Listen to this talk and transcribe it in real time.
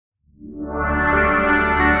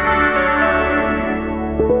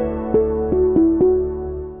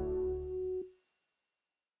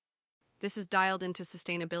This is dialed into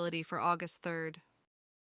sustainability for August 3rd.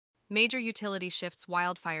 Major utility shifts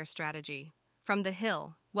wildfire strategy. From The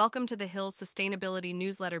Hill, welcome to The Hill's sustainability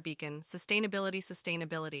newsletter beacon,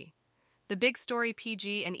 Sustainability. The big story: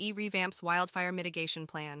 PG&E revamps wildfire mitigation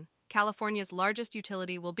plan. California's largest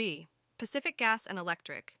utility will be Pacific Gas and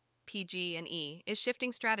Electric. PG&E is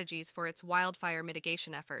shifting strategies for its wildfire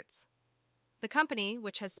mitigation efforts. The company,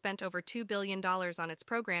 which has spent over $2 billion on its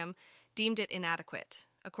program, deemed it inadequate,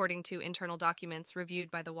 according to internal documents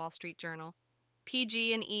reviewed by the Wall Street Journal.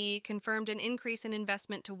 PG&E confirmed an increase in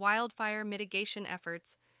investment to wildfire mitigation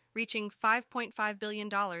efforts, reaching $5.5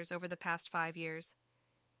 billion over the past 5 years.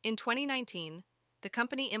 In 2019, the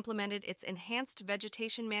company implemented its Enhanced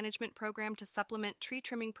Vegetation Management Program to supplement tree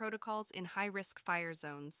trimming protocols in high-risk fire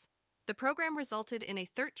zones. The program resulted in a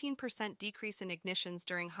 13% decrease in ignitions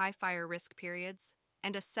during high fire risk periods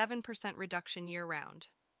and a 7% reduction year-round.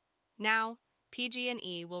 Now,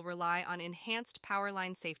 PG&E will rely on enhanced power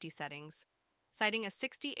line safety settings, citing a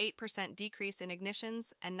 68% decrease in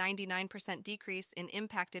ignitions and 99% decrease in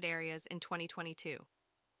impacted areas in 2022.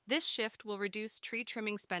 This shift will reduce tree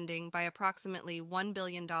trimming spending by approximately $1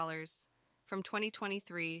 billion from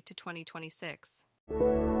 2023 to 2026.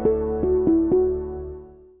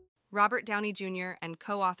 Robert Downey Jr. and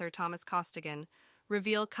co-author Thomas Kostigen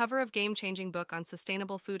reveal cover of game-changing book on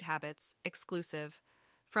sustainable food habits, exclusive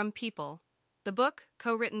from People. The book,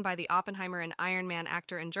 co-written by the Oppenheimer and Iron Man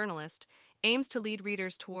actor and journalist, aims to lead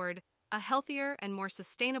readers toward a healthier and more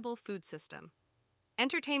sustainable food system.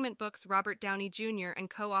 Entertainment Books' Robert Downey Jr. and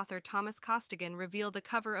co-author Thomas Kostigen reveal the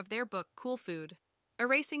cover of their book Cool Food,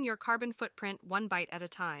 Erasing Your Carbon Footprint One Bite at a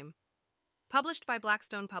Time. Published by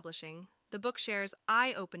Blackstone Publishing, the book shares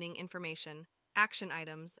eye-opening information, action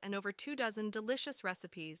items, and over 24 delicious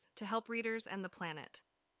recipes to help readers and the planet.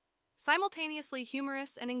 Simultaneously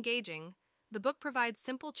humorous and engaging, the book provides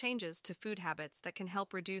simple changes to food habits that can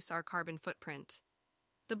help reduce our carbon footprint.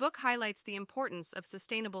 The book highlights the importance of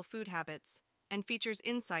sustainable food habits and features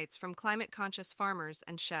insights from climate-conscious farmers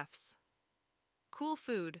and chefs. Cool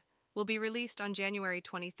Food will be released on January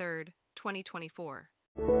 23, 2024.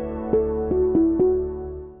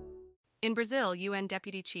 In Brazil, UN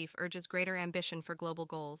Deputy Chief urges greater ambition for global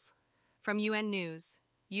goals. From UN News,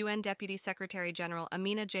 UN Deputy Secretary General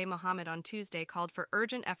Amina J. Mohammed on Tuesday called for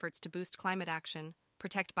urgent efforts to boost climate action,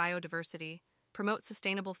 protect biodiversity, promote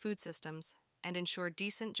sustainable food systems, and ensure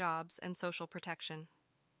decent jobs and social protection.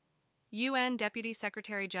 UN Deputy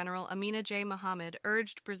Secretary General Amina J. Mohammed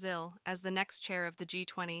urged Brazil, as the next chair of the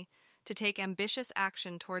G20, to take ambitious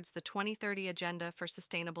action towards the 2030 Agenda for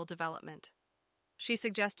Sustainable Development. She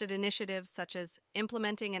suggested initiatives such as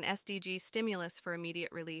implementing an SDG stimulus for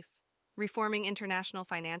immediate relief, reforming international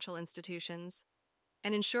financial institutions,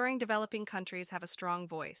 and ensuring developing countries have a strong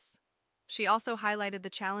voice. She also highlighted the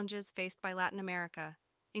challenges faced by Latin America,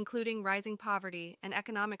 including rising poverty and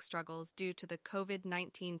economic struggles due to the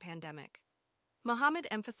COVID-19 pandemic. Mohammed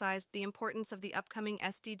emphasized the importance of the upcoming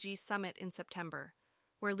SDG summit in September,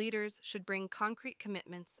 where leaders should bring concrete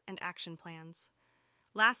commitments and action plans.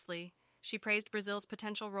 Lastly, she praised Brazil's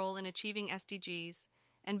potential role in achieving SDGs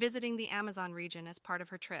and visiting the Amazon region as part of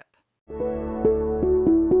her trip.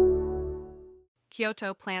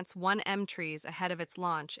 KYOTO plants 1M trees ahead of its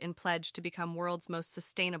launch in pledge to become world's most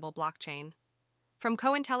sustainable blockchain. From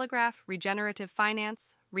Cointelegraph, regenerative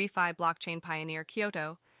finance, ReFi blockchain pioneer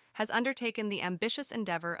KYOTO has undertaken the ambitious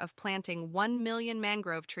endeavor of planting 1 million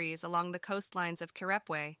mangrove trees along the coastlines of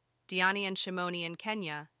Kirepwe, Diani and Shimoni in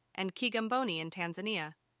Kenya, and Kigamboni in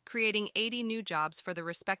Tanzania, creating 80 new jobs for the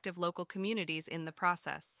respective local communities in the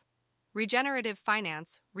process. Regenerative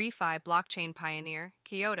finance, ReFi blockchain pioneer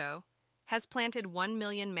KYOTO has planted 1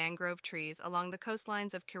 million mangrove trees along the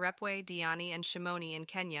coastlines of Kirepwe, Diani, and Shimoni in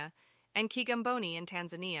Kenya, and Kigamboni in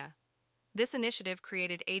Tanzania. This initiative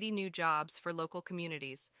created 80 new jobs for local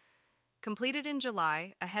communities. Completed in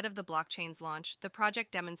July, ahead of the blockchain's launch, the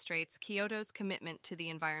project demonstrates KYOTO's commitment to the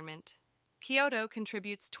environment. KYOTO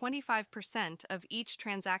contributes 25% of each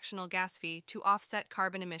transactional gas fee to offset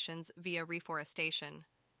carbon emissions via reforestation.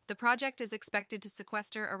 The project is expected to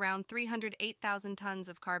sequester around 308,000 tons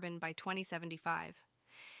of carbon by 2075.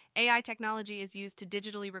 AI technology is used to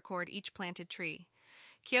digitally record each planted tree.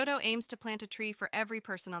 KYOTO aims to plant a tree for every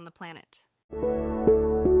person on the planet.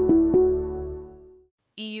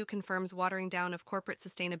 EU confirms watering down of corporate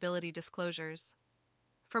sustainability disclosures.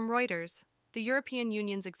 From Reuters, the European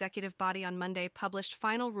Union's executive body on Monday published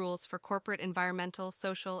final rules for corporate environmental,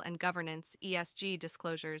 social, and governance (ESG)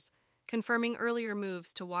 disclosures, confirming earlier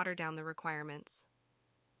moves to water down the requirements.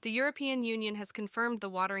 The European Union has confirmed the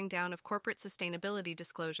watering down of corporate sustainability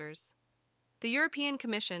disclosures. The European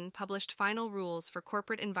Commission published final rules for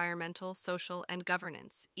corporate environmental, social, and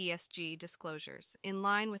governance (ESG) disclosures, in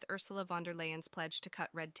line with Ursula von der Leyen's pledge to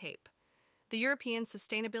cut red tape. The European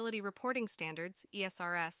Sustainability Reporting Standards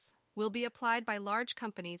 (ESRS) will be applied by large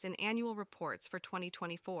companies in annual reports for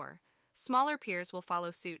 2024. Smaller peers will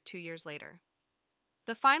follow suit 2 years later.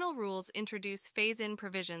 The final rules introduce phase-in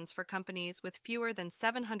provisions for companies with fewer than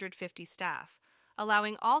 750 staff,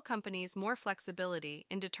 allowing all companies more flexibility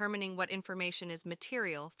in determining what information is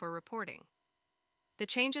material for reporting. The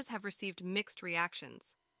changes have received mixed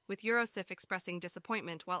reactions, with Eurosif expressing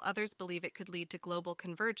disappointment while others believe it could lead to global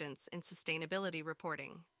convergence in sustainability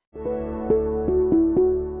reporting.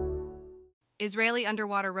 Israeli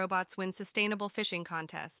underwater robots win sustainable fishing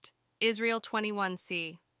contest.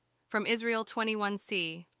 ISRAEL21c. From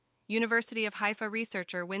ISRAEL21c, University of Haifa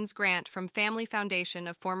researcher wins grant from Family Foundation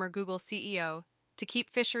of former Google CEO to keep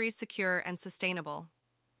fisheries secure and sustainable.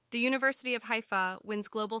 The University of Haifa wins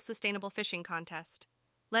Global Sustainable Fishing Contest.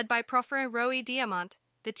 Led by Professor Roy Diamant,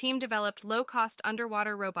 the team developed low-cost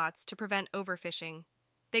underwater robots to prevent overfishing.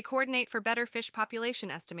 They coordinate for better fish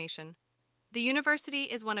population estimation. The university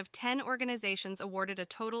is one of 10 organizations awarded a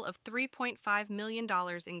total of $3.5 million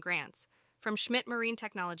in grants from Schmidt Marine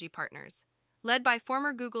Technology Partners, led by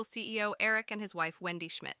former Google CEO Eric and his wife Wendy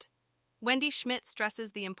Schmidt. Wendy Schmidt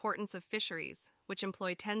stresses the importance of fisheries, which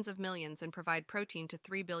employ tens of millions and provide protein to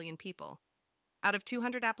 3 billion people. Out of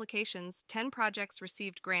 200 applications, 10 projects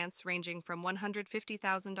received grants ranging from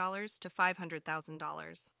 $150,000 to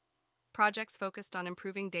 $500,000. Projects focused on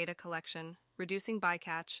improving data collection, reducing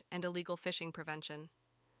bycatch, and illegal fishing prevention.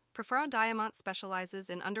 Professor Diamant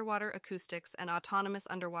specializes in underwater acoustics and autonomous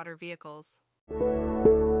underwater vehicles.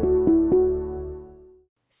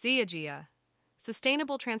 Gia.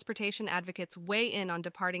 Sustainable transportation advocates weigh in on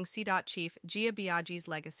departing CDOT chief Gia Biagi's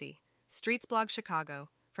legacy. Streetsblog Chicago,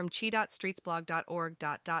 from chi.streetsblog.org.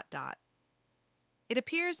 It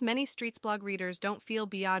appears many Streetsblog readers don't feel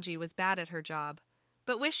Biagi was bad at her job,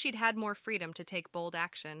 but wish she'd had more freedom to take bold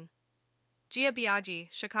action. Gia Biagi,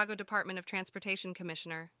 Chicago Department of Transportation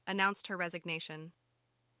Commissioner, announced her resignation.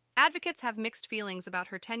 Advocates have mixed feelings about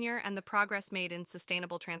her tenure and the progress made in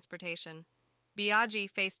sustainable transportation. Biagi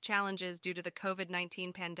faced challenges due to the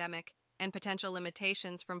COVID-19 pandemic and potential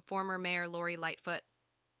limitations from former Mayor Lori Lightfoot.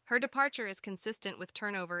 Her departure is consistent with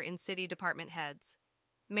turnover in city department heads.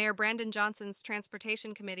 Mayor Brandon Johnson's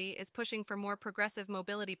Transportation Committee is pushing for more progressive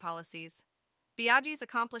mobility policies. Biagi's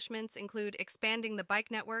accomplishments include expanding the bike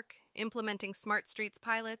network, implementing smart streets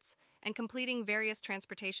pilots, and completing various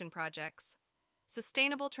transportation projects.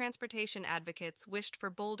 Sustainable transportation advocates wished for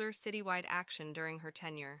bolder citywide action during her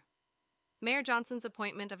tenure. Mayor Johnson's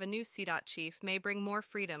appointment of a new CDOT chief may bring more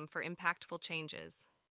freedom for impactful changes.